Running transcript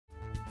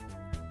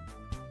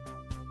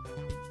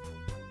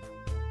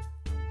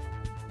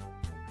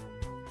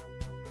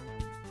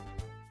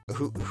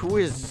Who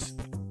is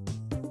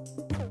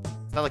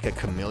that? Like a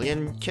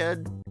chameleon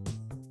kid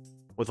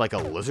with like a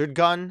lizard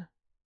gun?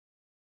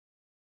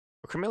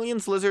 Are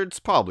chameleons lizards?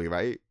 Probably,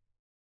 right?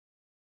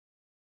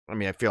 I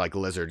mean, I feel like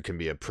lizard can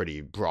be a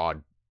pretty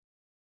broad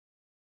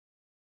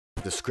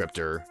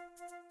descriptor.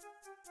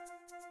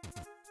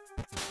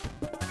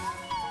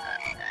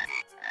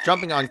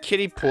 Jumping on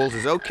kiddie pools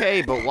is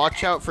okay, but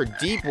watch out for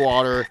deep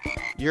water.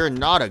 You're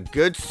not a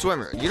good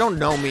swimmer. You don't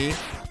know me.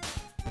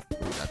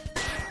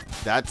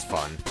 That's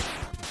fun.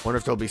 Wonder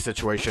if there'll be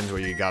situations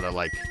where you gotta,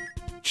 like,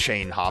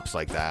 chain hops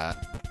like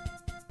that.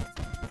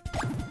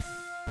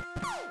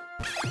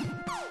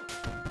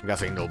 I'm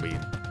guessing there'll be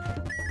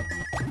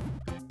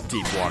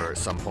deep water at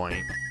some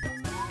point.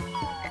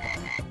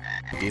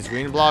 These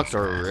green blocks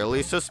are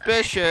really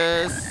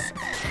suspicious.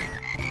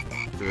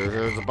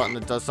 There's a button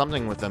that does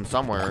something with them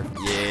somewhere.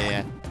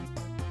 Yeah.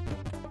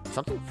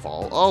 Something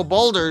fall. Oh,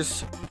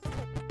 boulders!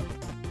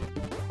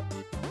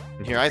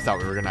 And here I thought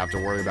we were gonna have to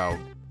worry about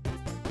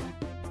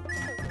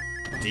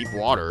deep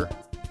water.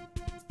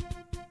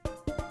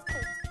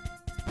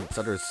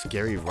 Instead there's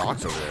scary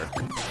rocks over there.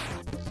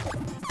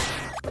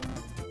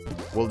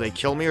 Will they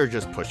kill me or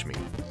just push me?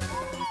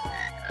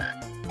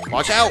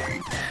 Watch out!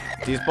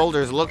 These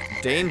boulders look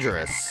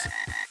dangerous.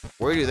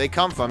 Where do they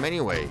come from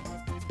anyway?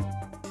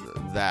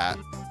 That.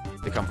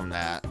 They come from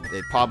that.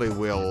 They probably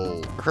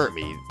will hurt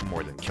me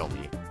more than kill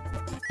me.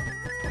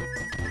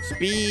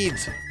 Speed!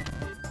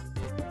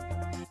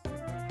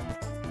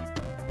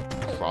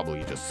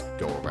 Probably just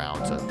go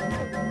around to...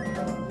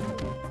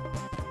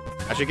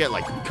 I should get,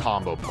 like,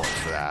 combo points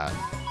for that.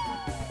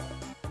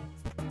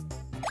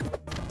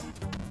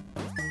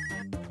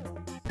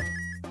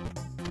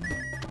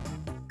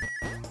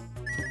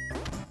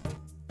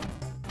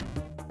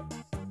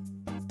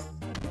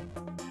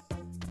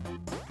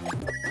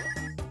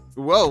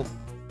 Whoa!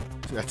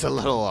 That's a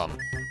little,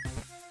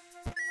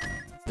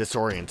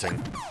 disorienting.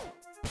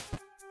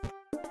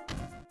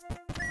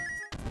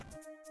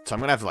 So I'm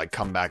gonna have to, like,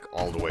 come back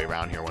all the way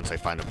around here once I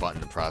find a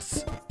button to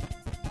press.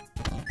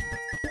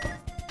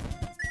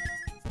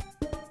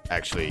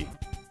 Actually...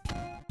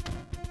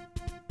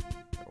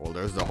 Well,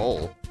 there's the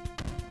hole.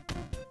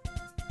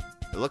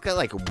 Look at,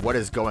 like, what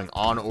is going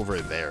on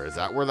over there. Is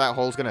that where that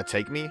hole's gonna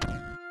take me?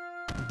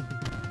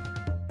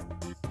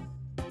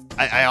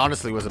 I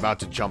honestly was about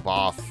to jump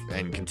off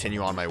and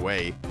continue on my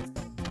way.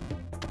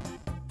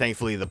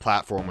 Thankfully, the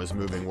platform was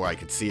moving where I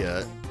could see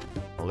it.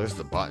 Well, there's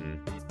the button.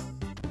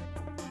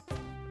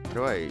 How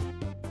do I...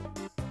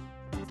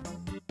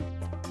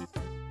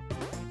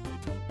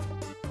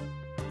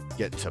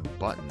 get to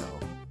button, though?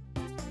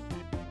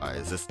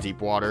 Is this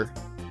deep water?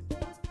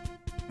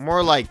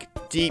 More like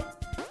deep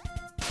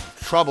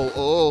trouble.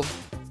 Oh.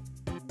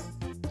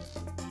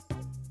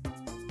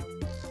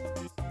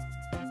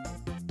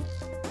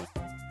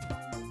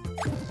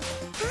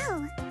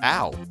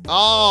 Ow.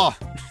 Oh!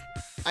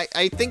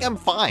 I think I'm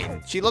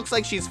fine. She looks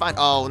like she's fine.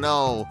 Oh,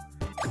 no.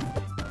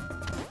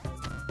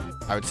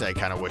 I would say I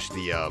kind of wish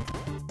the,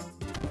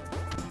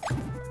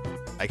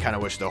 I kind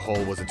of wish the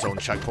hole was its own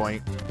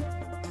checkpoint.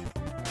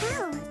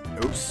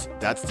 Oops.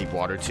 That's deep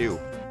water, too.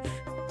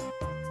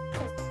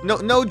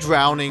 No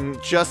drowning.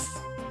 Just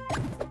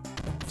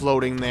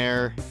floating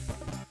there.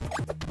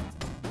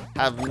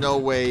 Have no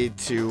way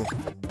to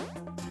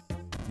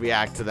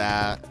react to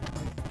that.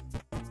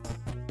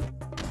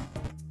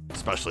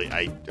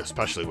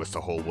 Especially wish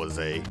the hole was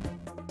a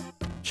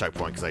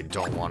checkpoint, because I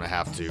don't want to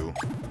have to.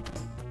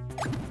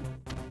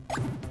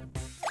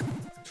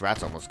 This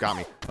rat's almost got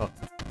me.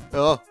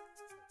 Oh.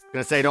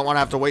 Gonna say I don't want to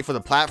have to wait for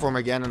the platform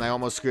again, and I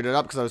almost screwed it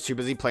up because I was too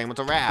busy playing with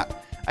the rat.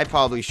 I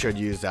probably should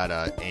use that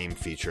aim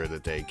feature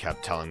that they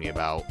kept telling me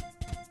about.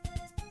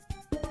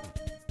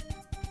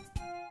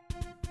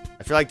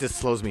 I feel like this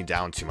slows me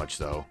down too much,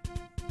 though.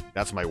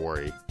 That's my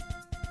worry.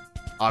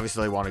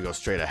 Obviously, I want to go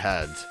straight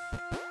ahead.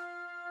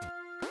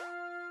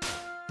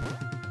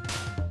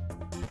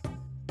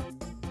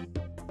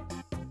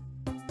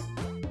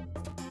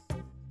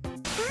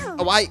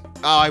 Oh,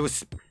 I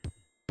was...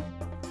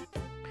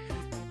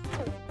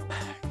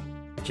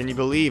 Can you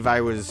believe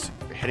I was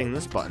hitting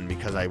this button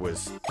because I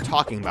was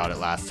talking about it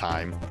last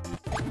time?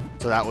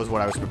 So that was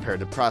what I was prepared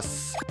to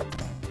press.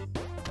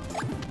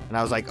 And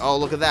I was like, oh,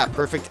 look at that.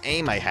 Perfect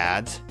aim I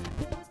had.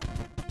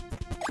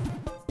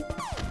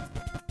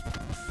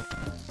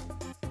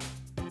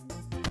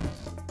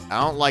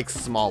 I don't like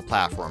small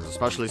platforms,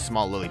 especially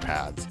small lily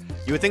pads.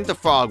 You would think the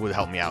frog would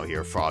help me out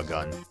here,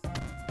 Frogun.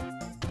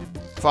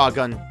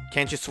 Frogun,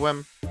 can't you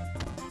swim?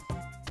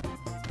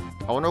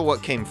 I wonder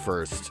what came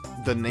first,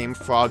 the name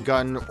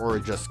Frogun or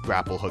just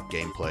grapple hook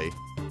gameplay.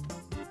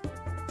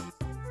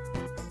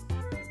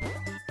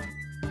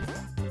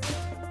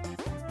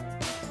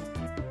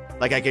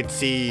 Like, I could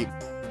see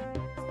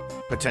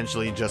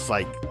potentially just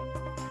like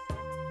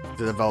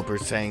the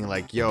developers saying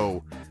like,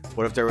 yo,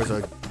 what if there was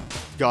a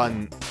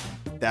gun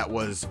that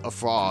was a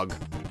frog?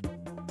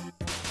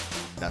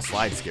 That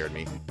slide scared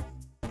me.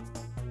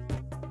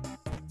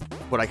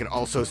 But I could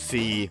also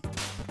see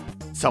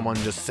someone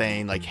just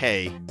saying like,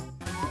 hey,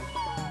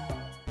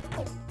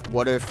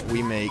 what if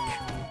we make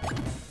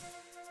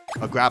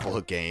a grapple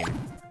hook game?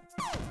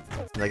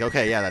 Like,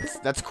 okay, yeah,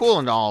 that's cool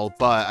and all,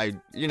 but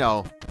you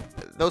know,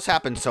 those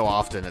happen so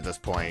often at this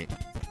point.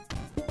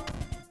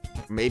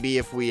 Maybe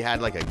if we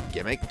had like a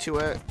gimmick to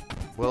it,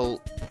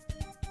 well,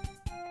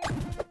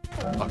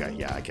 okay,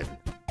 yeah, I can.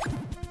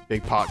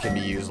 Big pot can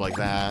be used like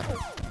that.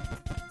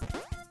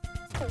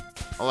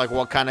 Or like,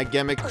 what kind of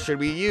gimmick should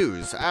we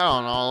use? I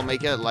don't know, I'll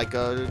make it like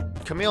a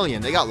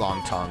chameleon. They got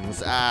long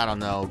tongues. I don't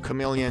know,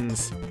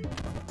 chameleons.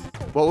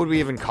 What would we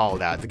even call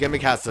that? The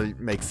gimmick has to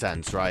make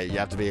sense, right? You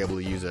have to be able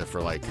to use it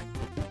for like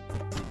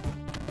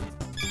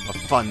a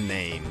fun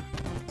name.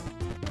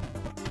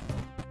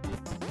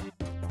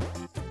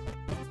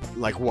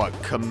 Like what?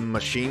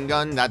 Machine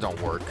gun? That don't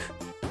work.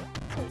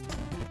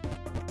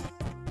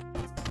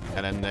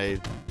 And then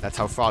that's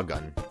how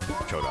Frogun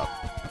showed up.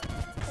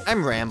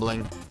 I'm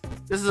rambling.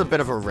 This is a bit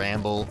of a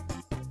ramble.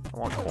 I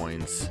want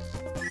coins.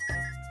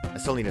 I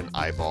still need an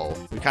eyeball.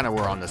 We kind of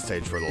were on this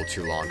stage for a little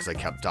too long because I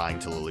kept dying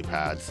to lily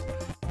pads.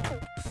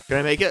 Can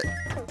I make it?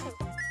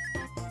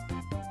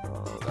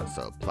 That's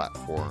a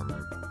platform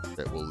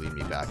that will lead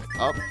me back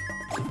up.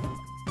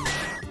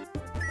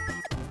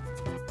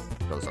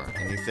 Those aren't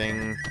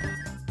anything.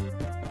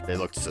 They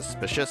looked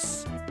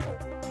suspicious.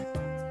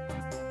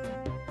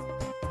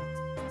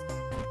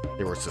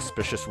 They were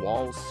suspicious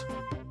walls.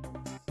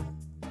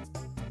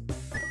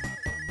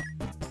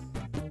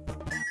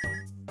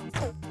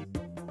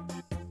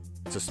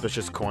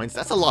 Suspicious coins.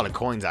 That's a lot of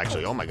coins,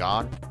 actually. Oh my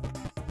god.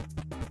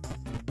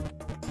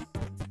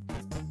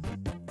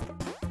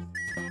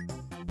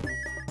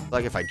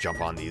 Like, if I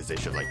jump on these, they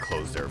should, like,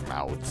 close their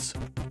mouths.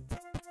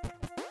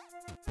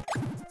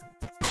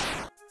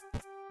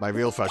 My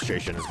real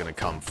frustration is gonna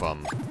come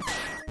from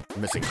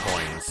missing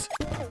coins.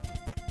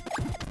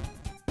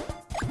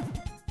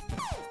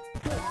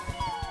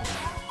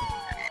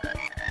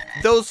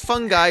 Those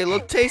fungi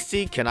look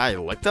tasty. Can I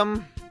lick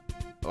them?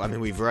 I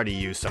mean, we've already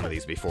used some of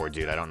these before,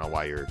 dude. I don't know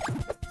why you're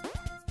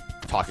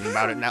talking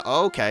about it now.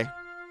 Oh, okay.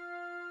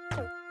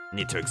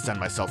 Need to extend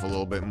myself a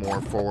little bit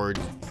more forward.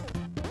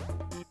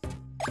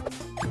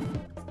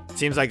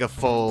 Seems like a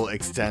full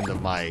extend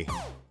of my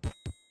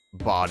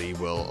body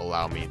will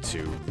allow me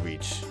to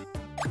reach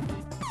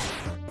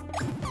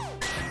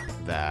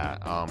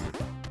that.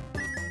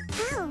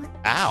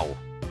 Ow!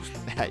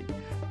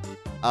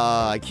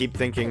 I keep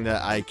thinking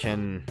that I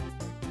can...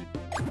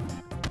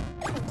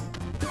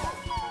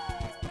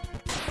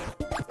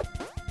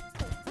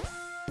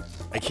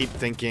 I keep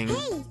thinking...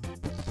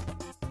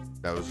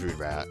 That was rude,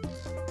 rat.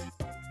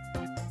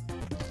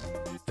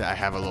 That I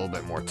have a little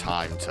bit more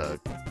time to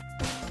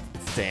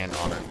stand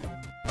on it.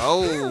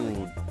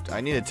 Oh! I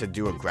needed to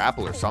do a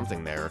grapple or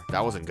something there.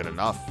 That wasn't good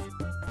enough.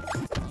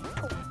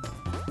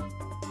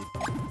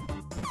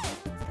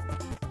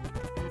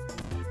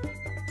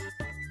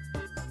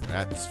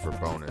 That's for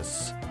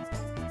bonus.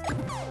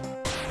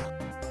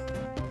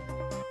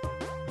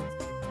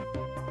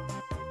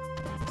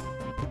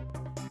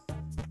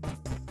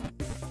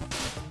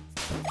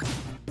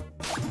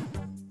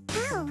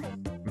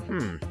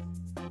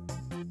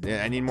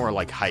 Yeah, I need more,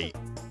 like, height.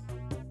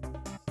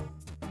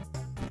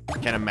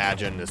 Can't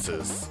imagine this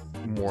is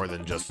more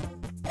than just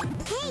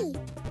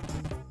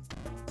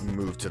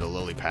move to the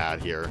lily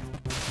pad here.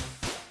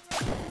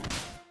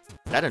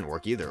 That didn't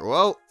work either.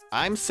 Whoa,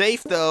 I'm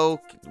safe though.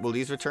 Will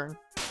these return?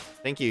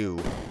 Thank you.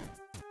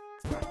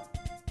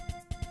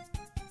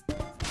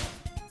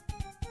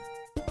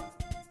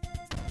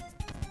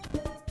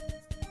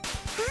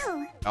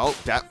 Oh,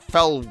 that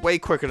fell way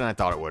quicker than I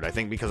thought it would. I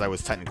think because I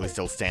was technically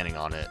still standing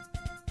on it.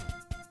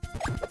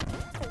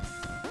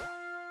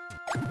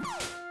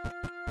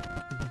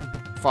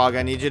 Fog,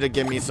 I need you to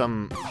give me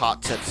some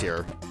hot tips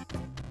here.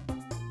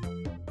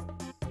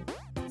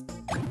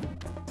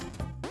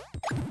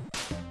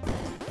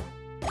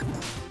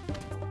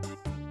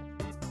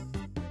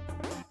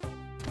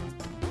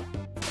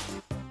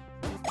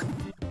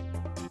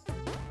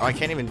 Oh, I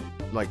can't even,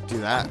 like, do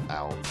that.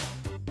 Ow.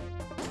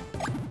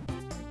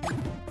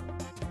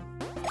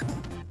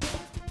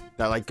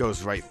 That, like,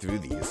 goes right through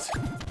these.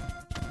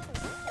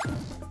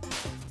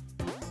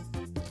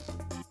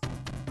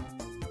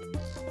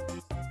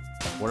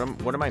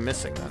 What am I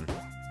missing, then?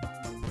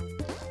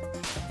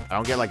 I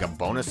don't get, like, a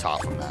bonus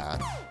hop from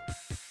that.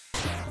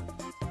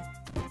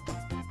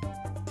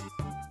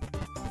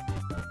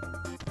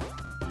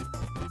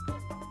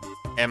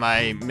 Am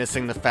I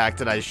missing the fact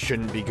that I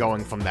shouldn't be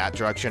going from that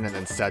direction and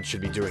instead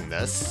should be doing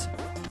this?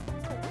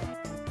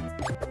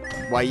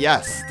 Why,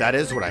 yes, that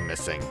is what I'm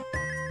missing.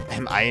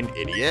 Am I an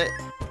idiot?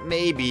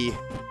 Maybe.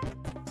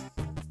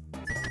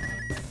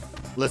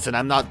 Listen,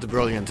 I'm not the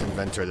brilliant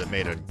inventor that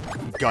made a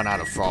gun out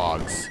of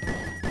frogs.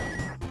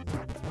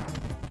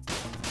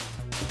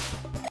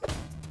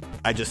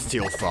 I just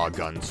steal frog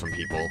guns from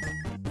people.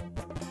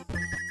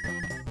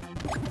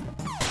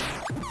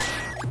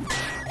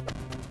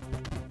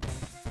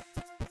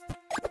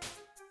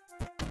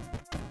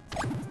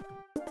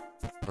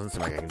 Doesn't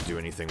seem like I can do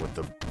anything with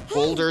the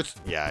boulders.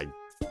 Yeah, I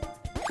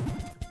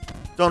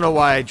don't know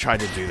why I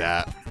tried to do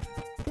that.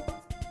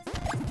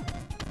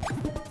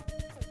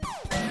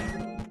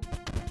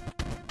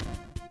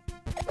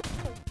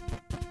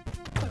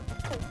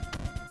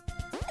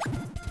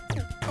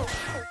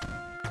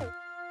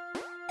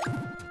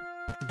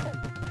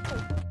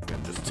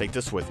 take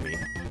this with me.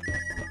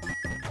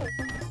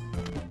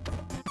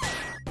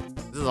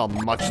 This is a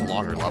much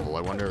longer level.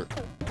 I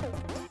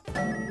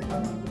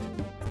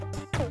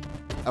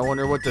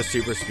wonder what the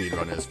super speed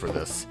run is for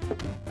this.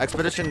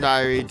 Expedition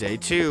Diary, Day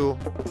 2.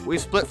 We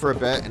split for a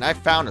bit, and I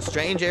found a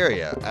strange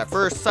area. At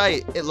first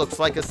sight, it looks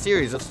like a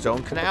series of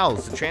stone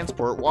canals to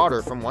transport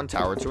water from one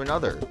tower to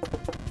another.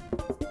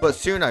 But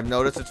soon I've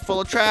noticed it's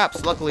full of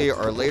traps. Luckily,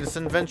 our latest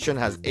invention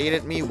has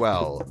aided me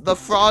well. The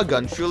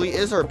Frogun truly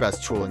is our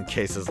best tool in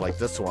cases like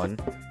this one.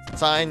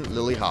 Signed,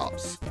 Lily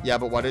Hobbs. Yeah,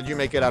 but why did you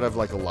make it out of,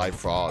 like, a live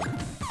frog?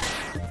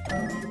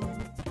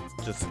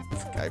 Just,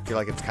 I feel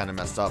like it's kind of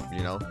messed up,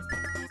 you know?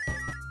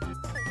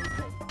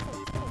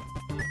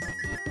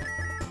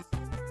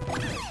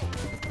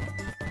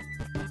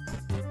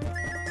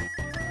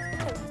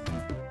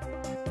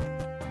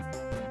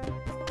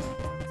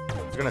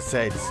 I was gonna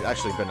say, it's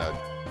actually been a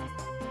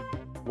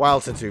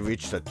while since we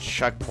reached a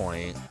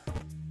checkpoint,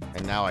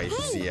 and now I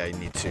see I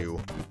need to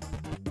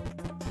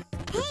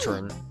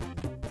return.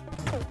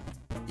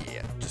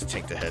 Yeah, just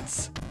take the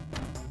hits.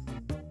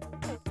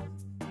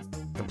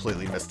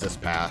 Completely missed this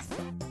path.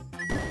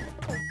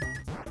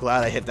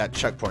 Glad I hit that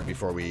checkpoint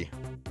before we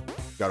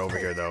got over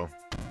here, though.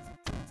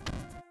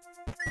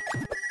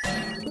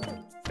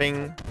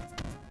 Bing.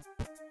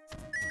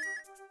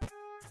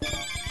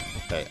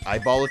 Okay,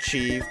 eyeball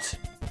achieved.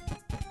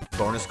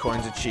 Bonus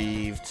coins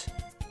achieved.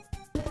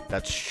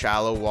 That's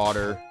shallow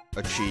water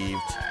achieved.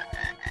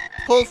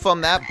 Pull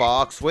from that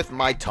box with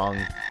my tongue.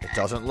 It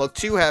doesn't look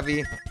too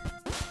heavy.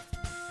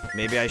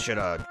 Maybe I should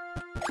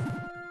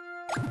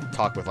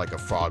talk with like a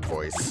frog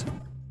voice.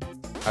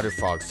 How do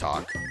frogs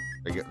talk?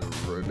 They get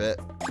ribbit.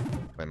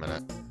 Wait a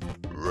minute.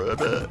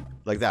 Ribbit.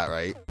 Like that,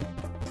 right?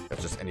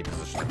 That's just any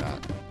position of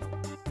that.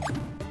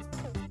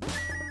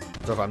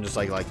 So if I'm just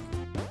like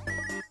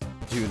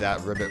do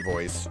that ribbit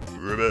voice.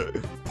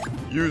 Ribbit.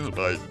 Use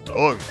my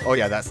tongue. Oh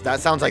yeah,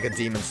 that sounds like a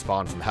demon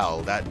spawn from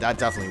hell. That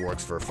definitely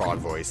works for a frog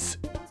voice.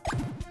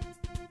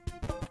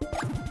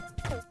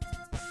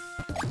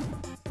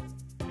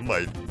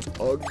 My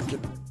tongue can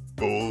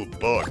pull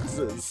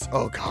boxes.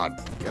 Oh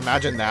god.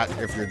 Imagine that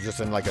if you're just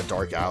in like a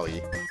dark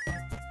alley.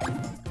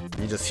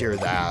 You just hear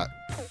that.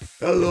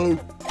 Hello,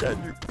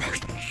 can you...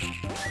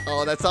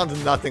 Oh, that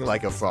sounds nothing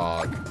like a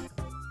frog.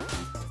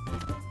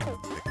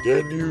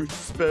 Can you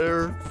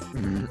spare?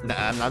 Nah,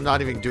 I'm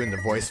not even doing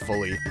the voice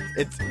fully.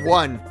 It's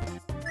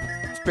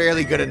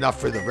barely good enough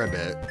for the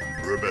ribbit.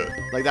 Ribbit.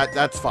 Like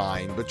that's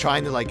fine, but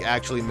trying to like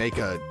actually make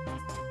a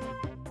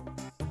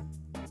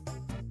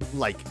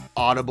like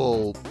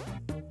audible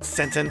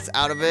sentence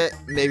out of it,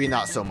 maybe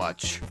not so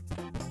much.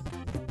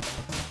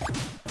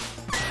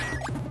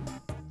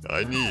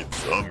 I need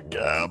some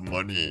cab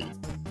money.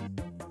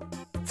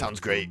 Sounds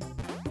great.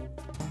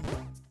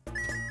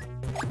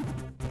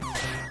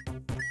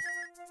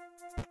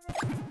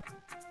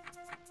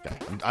 Okay,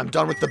 I'm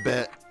done with the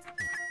bit.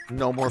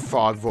 No more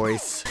frog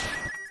voice.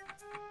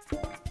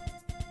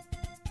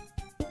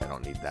 I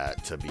don't need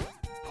that to be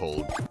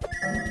pulled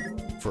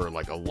for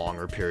like a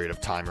longer period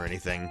of time or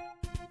anything.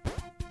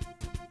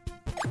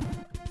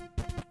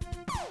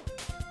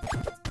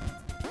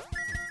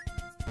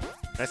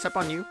 Can I step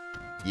on you?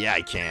 Yeah,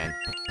 I can.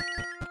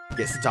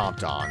 Get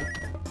stomped on.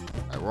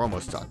 Alright, we're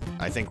almost done.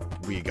 I think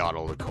we got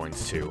all the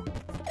coins too.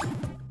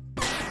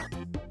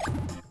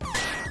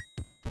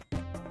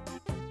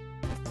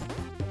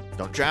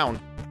 Don't drown.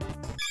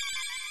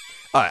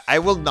 Alright, I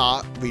will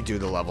not redo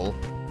the level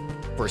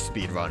for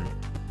speedrun.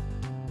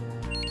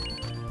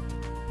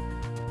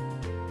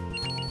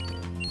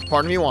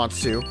 Part of me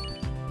wants to.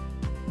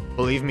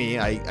 Believe me,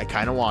 I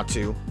kind of want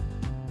to.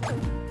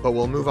 But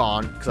we'll move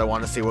on, because I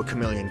want to see what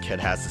Chameleon Kid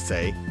has to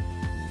say.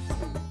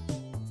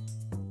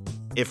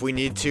 If we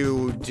need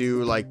to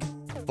do, like,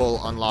 full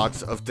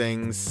unlocks of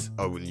things...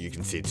 Oh, you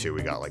can see, too,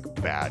 we got, like,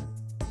 bad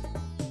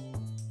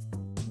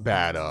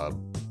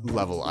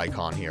level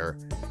icon here.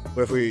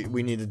 But if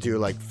we need to do,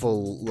 like,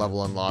 full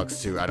level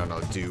unlocks to, I don't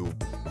know,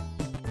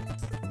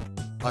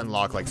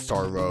 unlock, like,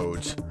 Star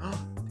Road.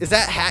 Is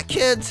that Hat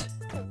Kid?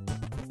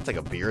 It's like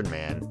a beard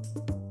man.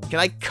 Can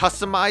I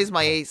customize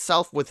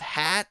myself with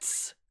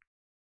hats?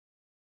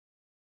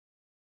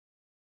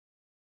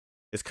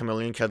 Is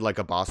Chameleon Kid like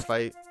a boss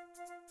fight?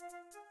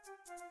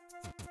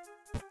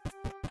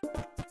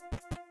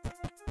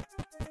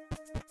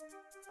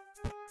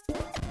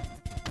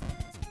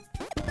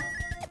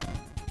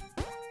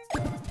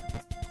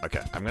 Okay,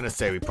 I'm gonna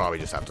say we probably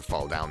just have to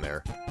fall down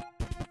there.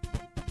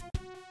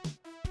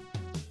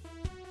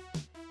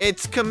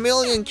 It's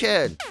Chameleon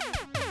Kid!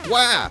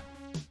 Wow!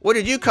 Where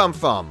did you come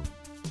from?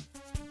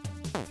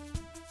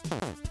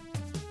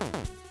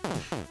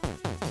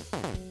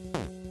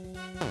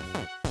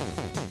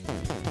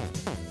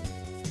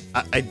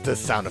 The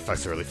sound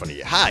effects are really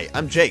funny. Hi,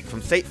 I'm Jake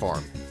from State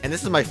Farm, and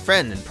this is my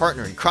friend and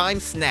partner in crime,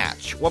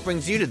 Snatch. What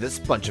brings you to this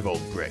bunch of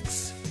old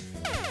bricks?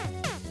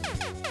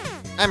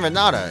 I'm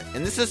Renata,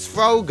 and this is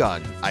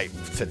Frogun. I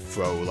said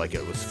Fro like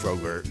it was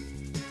Frogurt.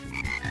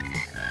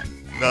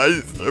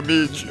 Nice to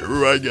meet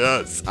you, I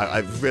guess.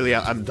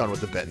 I'm done with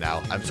the bit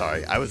now. I'm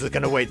sorry. I was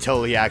gonna wait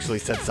till he actually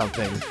said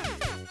something.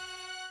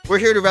 We're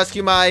here to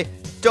rescue my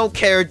don't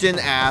care,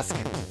 didn't ask.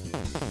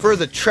 For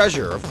the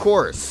treasure, of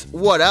course.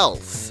 What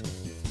else?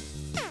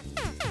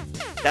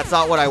 That's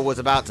not what I was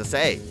about to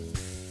say.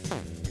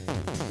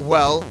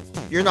 Well,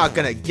 you're not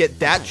gonna get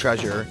that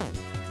treasure.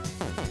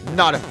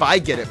 Not if I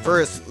get it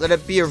first. Let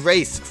it be a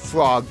race,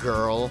 frog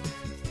girl.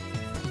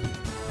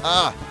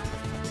 But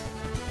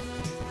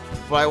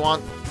I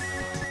want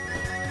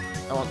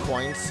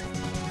coins.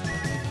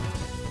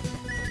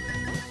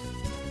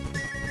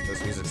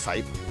 This music's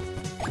hype.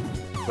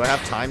 Do I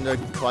have time to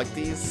collect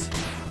these?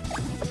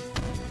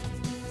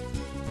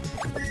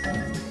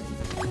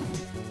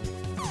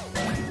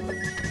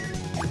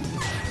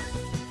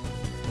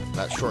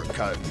 That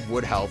shortcut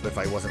would help if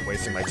I wasn't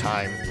wasting my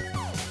time.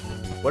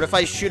 What if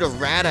I shoot a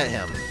rat at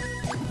him?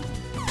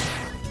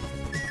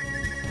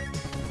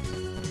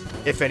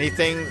 If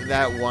anything,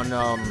 that one,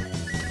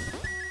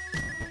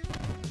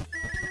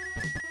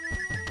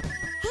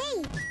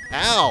 Hey!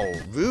 Ow!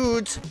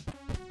 Rude!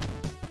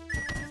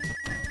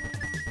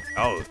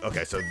 Oh,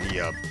 okay, so the,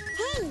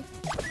 Hey!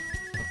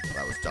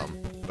 That was dumb.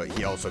 But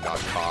he also got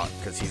caught,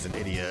 because he's an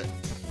idiot.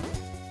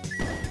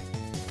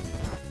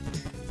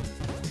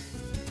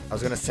 I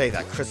was gonna say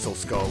that crystal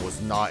skull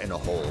was not in a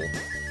hole.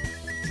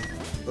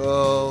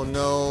 Oh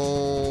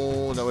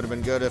no, that would have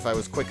been good if I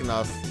was quick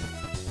enough.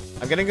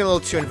 I'm getting a little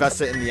too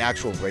invested in the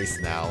actual race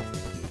now.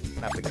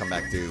 I have to come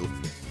back through.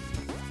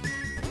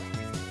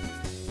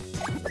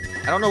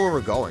 I don't know where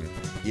we're going,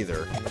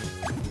 either.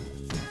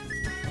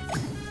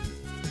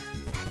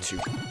 Two.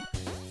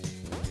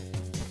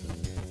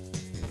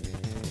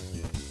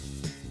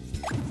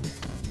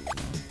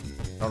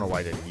 I don't know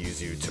why I didn't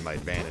use you to my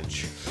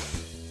advantage.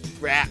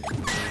 Rat!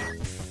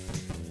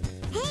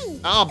 Hey!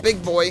 Oh,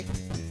 big boy!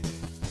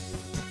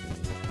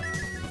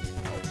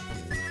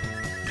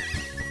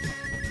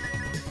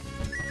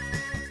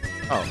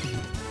 Oh.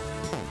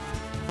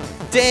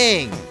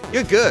 Dang!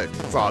 You're good,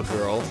 frog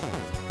girl.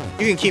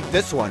 You can keep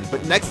this one,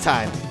 but next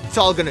time, it's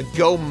all gonna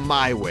go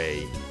my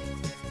way.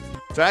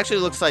 So it actually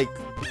looks like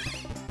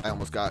I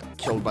almost got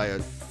killed by a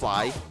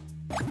fly.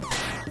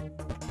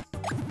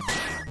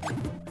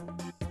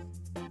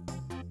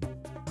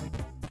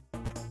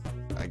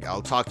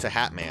 I'll talk to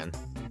Hatman.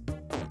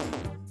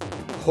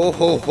 Ho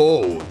ho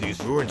ho!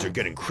 These ruins are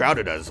getting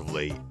crowded as of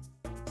late.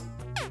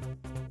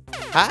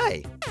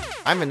 Hi!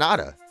 I'm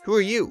Renata. Who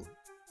are you?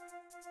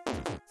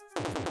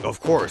 Of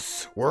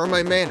course. Where are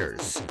my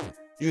manners?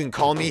 You can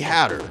call me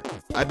Hatter.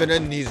 I've been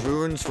in these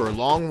ruins for a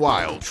long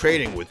while,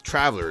 trading with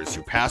travelers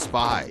who pass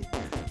by.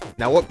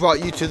 Now what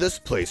brought you to this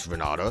place,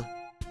 Renata?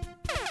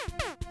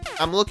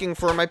 I'm looking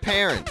for my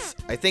parents.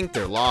 I think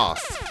they're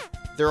lost.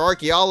 They're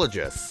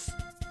archaeologists.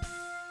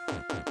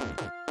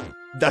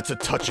 That's a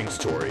touching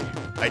story.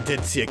 I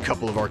did see a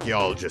couple of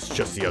archaeologists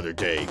just the other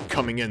day,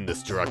 coming in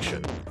this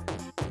direction.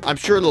 I'm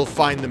sure they'll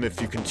find them if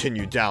you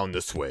continue down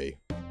this way.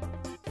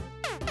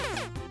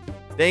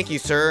 Thank you,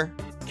 sir.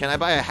 Can I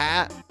buy a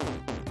hat?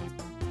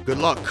 Good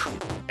luck.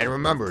 And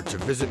remember to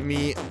visit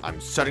me.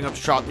 I'm setting up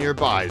shop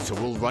nearby, so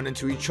we'll run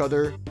into each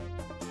other.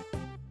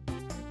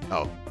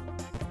 Oh.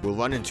 We'll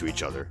run into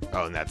each other.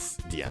 Oh, and that's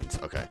the end.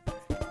 Okay.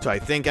 So I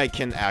think I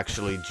can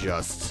actually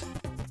just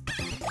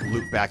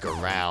loop back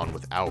around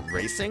without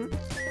racing,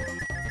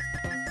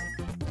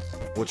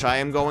 which I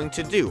am going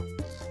to do.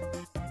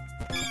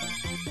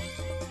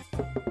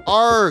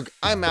 Arg!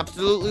 I'm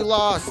absolutely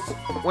lost.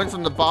 Went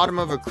from the bottom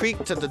of a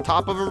creek to the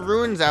top of a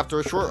ruins after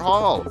a short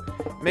haul.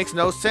 Makes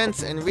no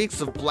sense and reeks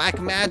of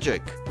black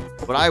magic.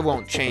 But I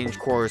won't change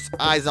course.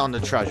 Eyes on the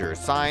treasure.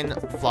 Sign,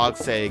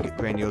 Flogsag,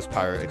 Grandiose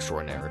Pirate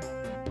Extraordinaire.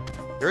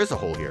 There is a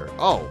hole here.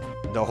 Oh,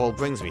 the hole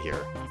brings me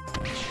here.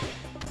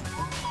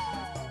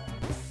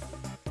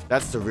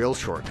 That's the real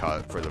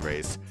shortcut for the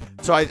race.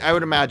 So I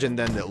would imagine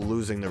then that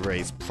losing the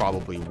race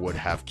probably would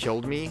have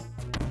killed me.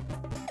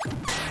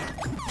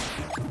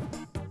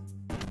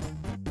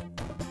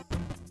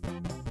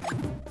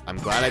 I'm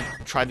glad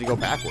I tried to go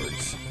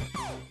backwards.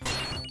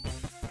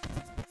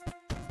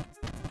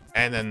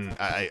 And then,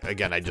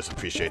 again, I just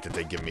appreciate that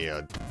they give me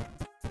a...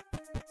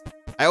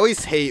 I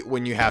always hate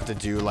when you have to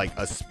do, like,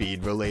 a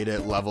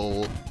speed-related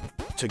level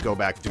to go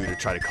back through to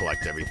try to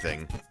collect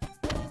everything.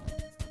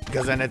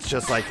 Because then it's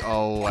just like,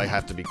 oh, I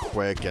have to be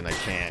quick and I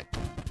can't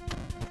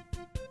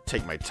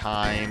take my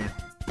time.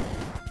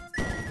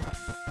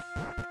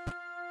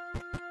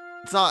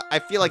 It's not, I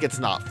feel like it's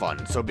not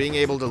fun. So being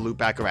able to loop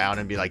back around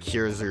and be like,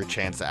 here's your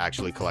chance to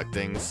actually collect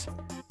things.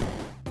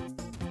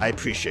 I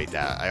appreciate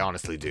that. I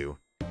honestly do.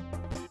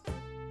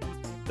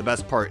 The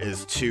best part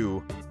is,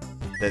 too,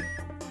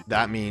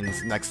 that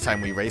means next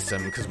time we race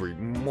him, because we're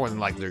more than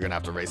likely going to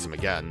have to race him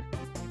again,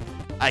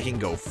 I can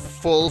go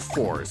full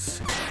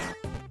force.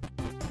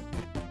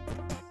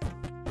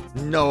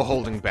 No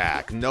holding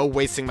back. No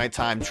wasting my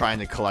time trying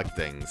to collect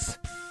things.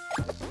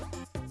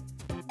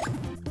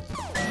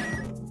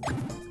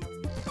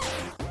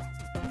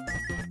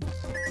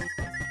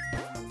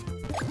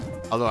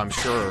 Although I'm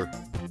sure...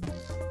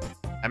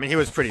 I mean, he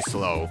was pretty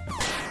slow.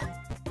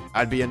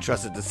 I'd be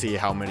interested to see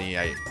how many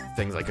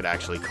things I could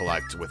actually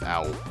collect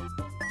without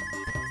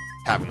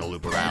having to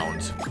loop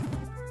around.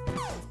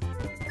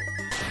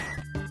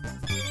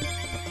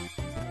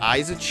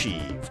 Eyes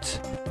achieved.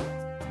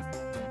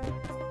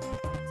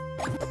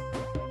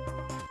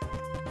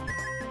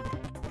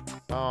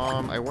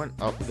 I went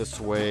up this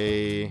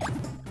way. I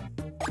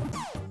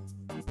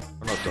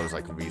don't know if those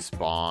like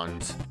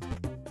respawned.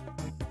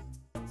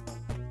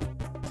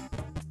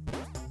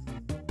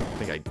 I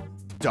think I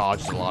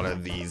dodged a lot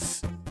of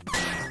these.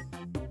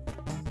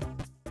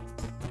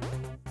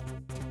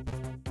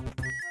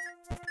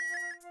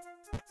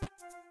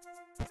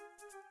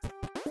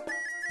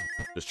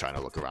 Just trying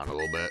to look around a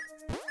little bit.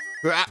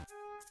 I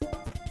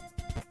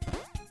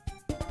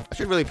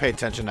should really pay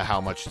attention to how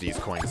much these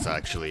coins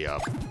actually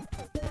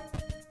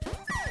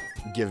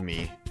give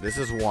me. This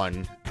is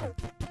 1.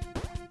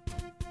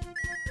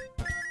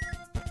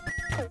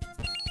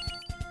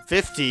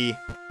 50.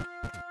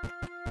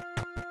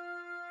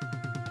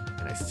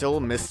 And I still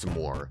missed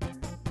more.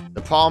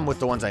 The problem with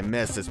the ones I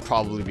missed is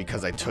probably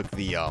because I took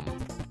the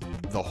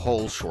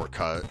whole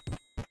shortcut.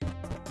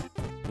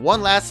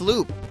 One last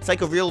loop. It's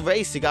like a real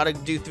race. You gotta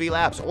do 3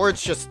 laps. Or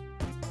it's just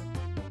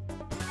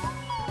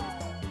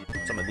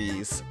some of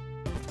these.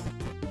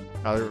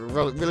 There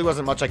really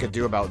wasn't much I could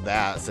do about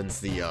that since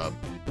the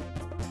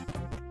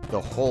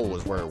hole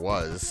was where it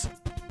was.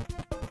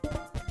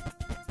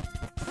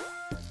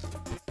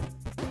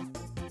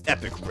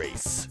 Epic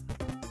race.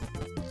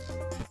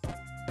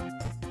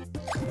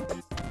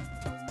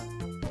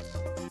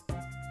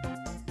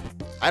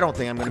 I don't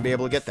think I'm going to be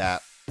able to get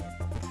that.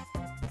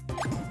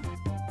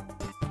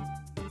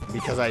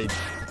 Because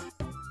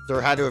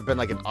there had to have been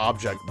like an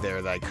object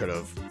there that I could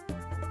have.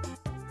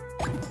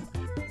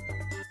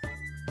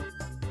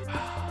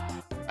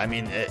 I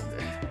mean,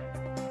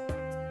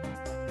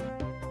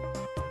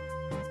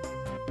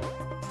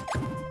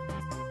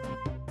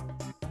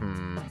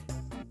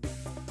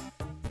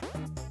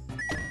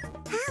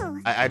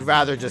 I'd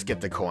rather just get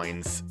the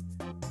coins.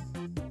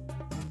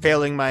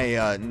 Failing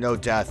my no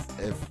death,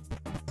 if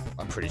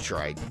I'm pretty sure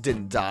I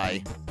didn't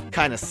die,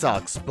 kind of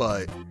sucks,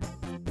 but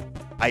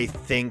I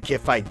think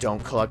if I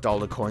don't collect all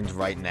the coins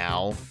right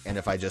now, and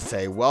if I just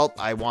say, well,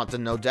 I want the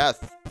no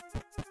death,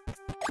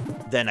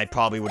 then I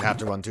probably would have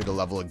to run through the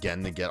level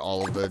again to get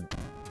all of the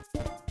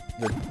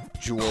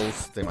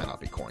jewels. They might not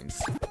be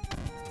coins.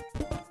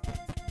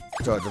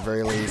 So at the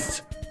very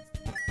least,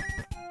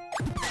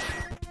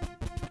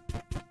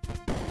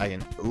 I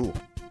can... Ooh.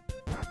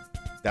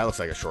 That looks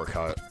like a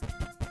shortcut.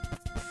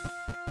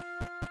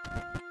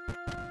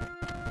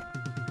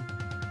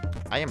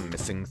 I am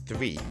missing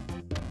 3.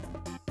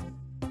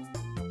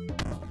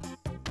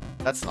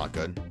 That's not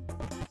good.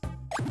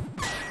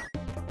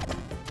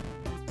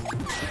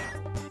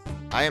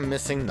 I am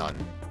missing none.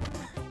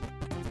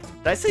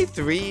 Did I say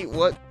 3?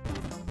 What?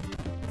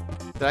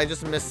 Did I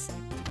just miss...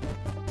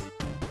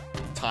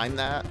 time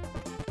that?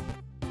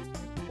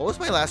 What was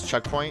my last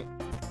checkpoint?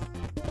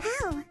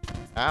 Ow.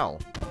 Ow.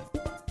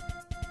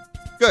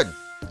 Good.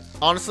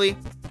 Honestly,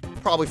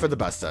 probably for the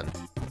best then.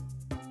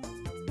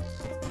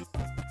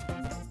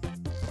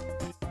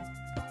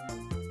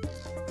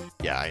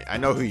 Yeah, I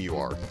know who you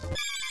are.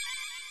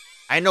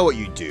 I know what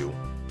you do.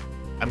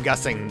 I'm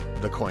guessing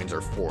the coins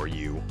are for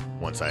you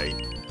once I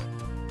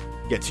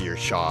get to your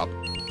shop.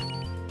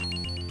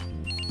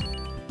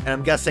 And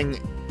I'm guessing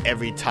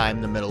every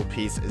time the middle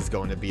piece is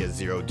going to be a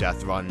 0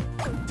 death run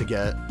to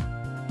get.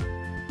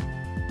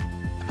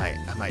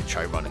 I might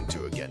try running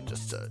 2 again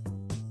just to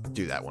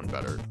do that one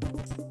better.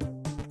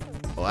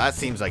 Well, that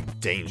seems like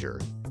danger.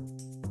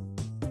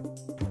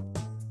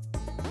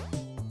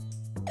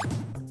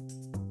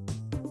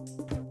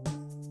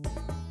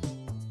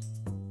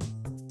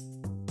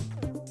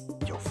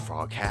 Yo,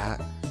 frog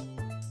hat.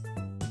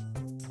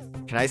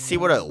 Can I see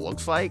what it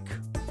looks like?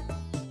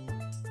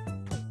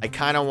 I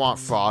kind of want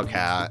frog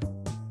hat.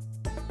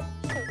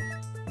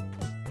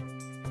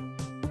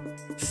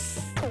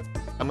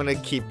 I'm gonna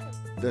keep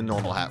the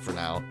normal hat for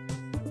now.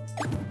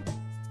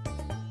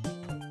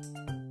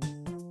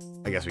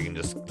 I guess we can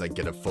just like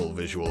get a full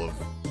visual of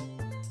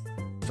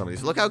some of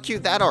these. Look how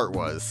cute that art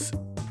was.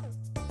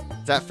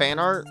 Is that fan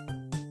art?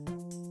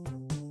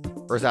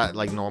 Or is that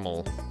like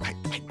normal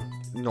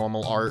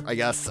normal art, I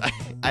guess?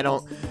 I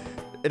don't...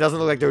 It doesn't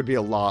look like there would be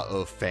a lot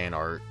of fan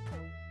art.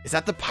 Is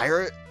that the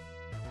pirate?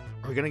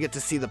 Are we gonna get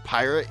to see the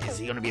pirate? Is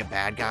he gonna be a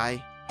bad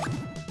guy?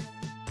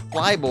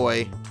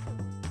 Flyboy.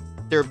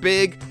 They're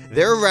big,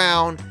 they're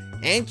round,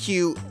 and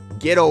cute.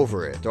 Get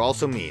over it. They're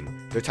also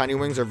mean. Their tiny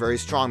wings are very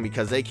strong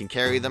because they can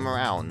carry them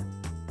around.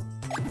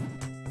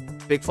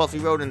 Big fluffy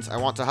rodents, I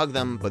want to hug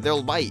them, but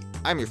they'll bite.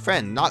 I'm your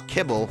friend, not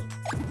kibble.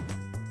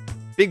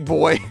 Big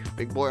boy.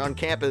 Big boy on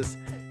campus.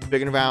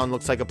 Big and round,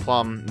 looks like a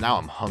plum. Now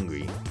I'm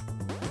hungry.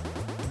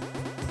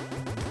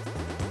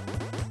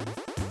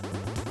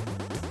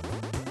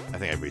 I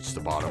think I reached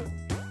the bottom.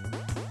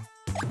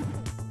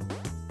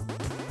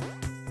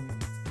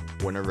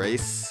 Win a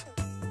race.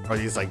 Are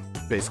these like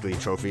basically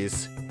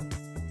trophies?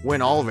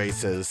 Win all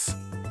races.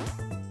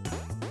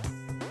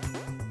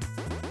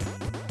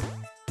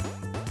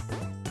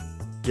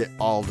 Get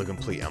all the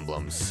complete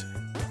emblems.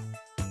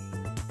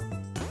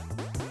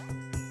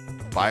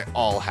 Buy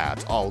all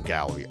hats, all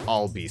gallery,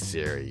 all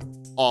bestiary,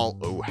 all...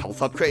 Oh,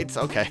 health upgrades?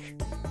 Okay.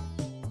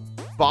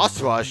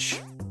 Boss rush.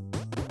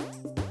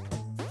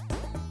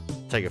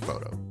 Take a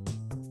photo.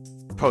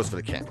 Pose for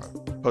the camera.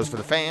 Pose for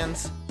the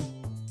fans.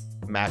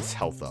 Max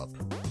health up.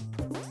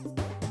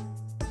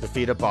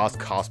 Defeat a boss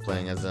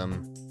cosplaying as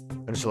him.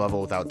 Finish the level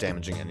without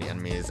damaging any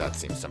enemies. That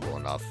seems simple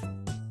enough.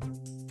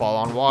 Fall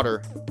on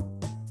water.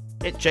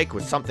 Hit Jake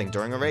with something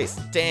during a race.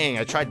 Dang,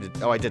 I tried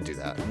to... Oh, I did do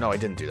that. No, I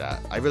didn't do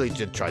that. I really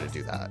did try to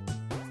do that.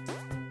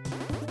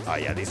 Oh,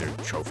 yeah, these are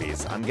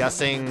trophies. I'm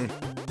guessing...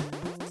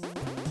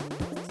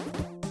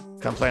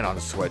 I'm playing on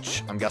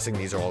Switch. I'm guessing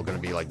these are all going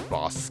to be, like,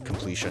 boss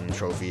completion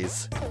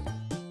trophies.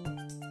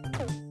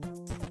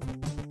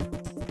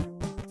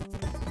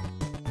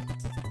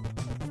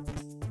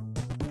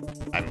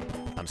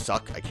 I'm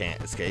stuck. I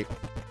can't escape.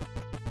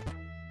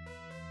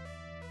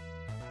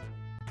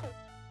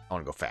 I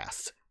want to go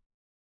fast.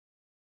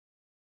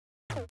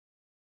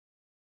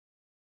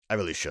 I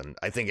really shouldn't.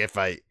 I think if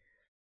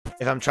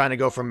I'm trying to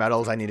go for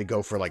medals, I need to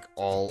go for, like,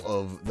 all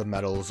of the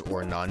medals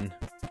or none.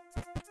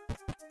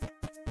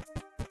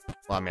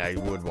 Well, I mean, I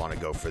would want to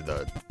go for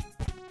the...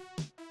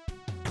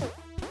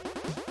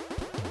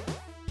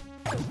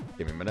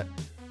 Give me a minute.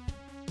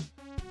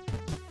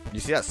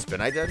 You see that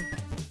spin I did?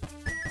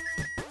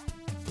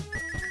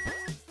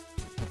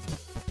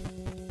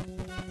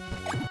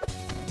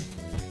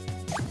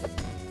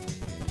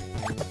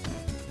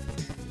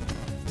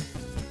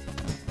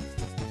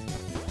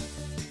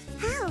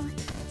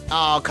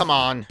 Oh, come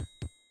on.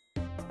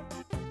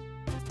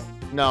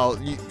 No,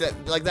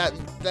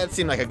 that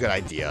seemed like a good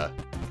idea.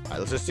 Alright,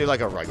 let's just do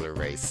like a regular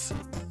race.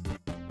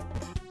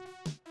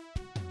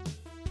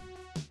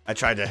 I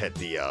tried to hit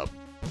the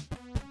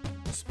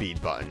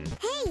speed button.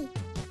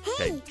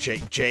 Hey,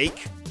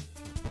 Jake?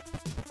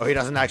 Oh, he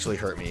doesn't actually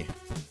hurt me.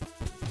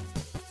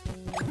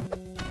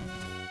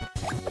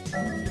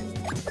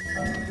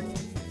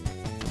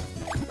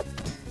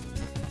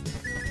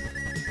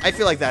 I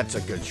feel like that's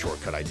a good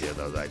shortcut idea,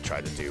 though, that I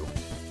tried to do.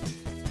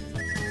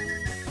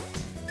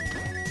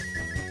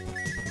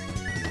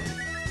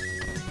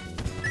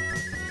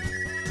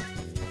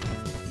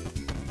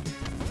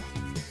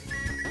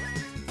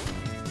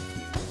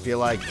 I feel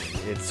like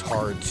it's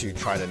hard to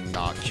try to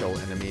not kill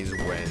enemies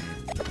when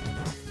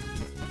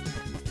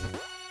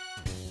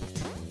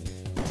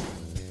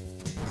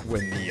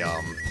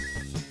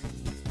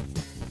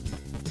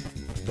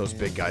those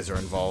big guys are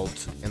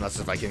involved, unless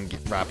if I can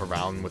wrap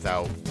around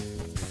without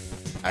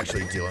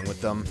actually dealing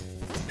with them.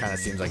 Kind of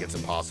seems like it's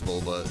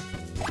impossible, but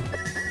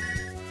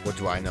what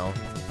do I know?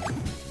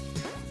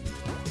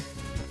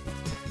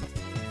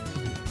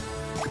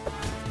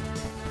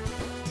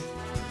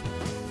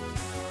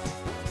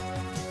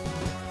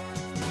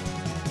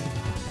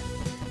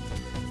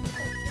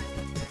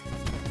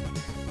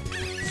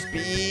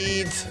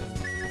 Speed!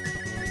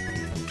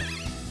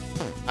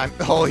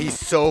 Oh, he's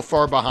so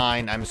far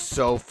behind. I'm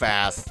so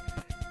fast.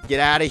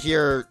 Get out of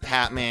here,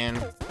 Hat Man.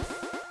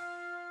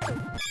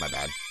 My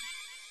bad.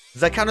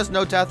 Does that count as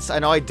no deaths? I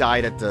know I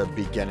died at the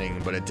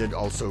beginning, but it did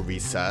also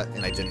reset,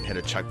 and I didn't hit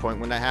a checkpoint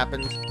when that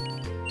happened.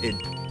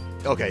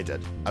 Okay, it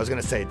did. I was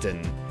gonna say it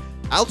didn't.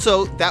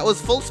 Also, that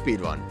was full speed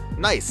run.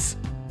 Nice.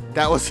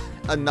 That was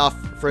enough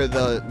for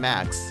the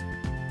max.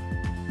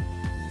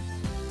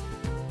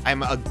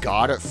 I'm a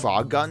god at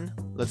Frogun.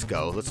 Let's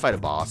go. Let's fight a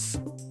boss.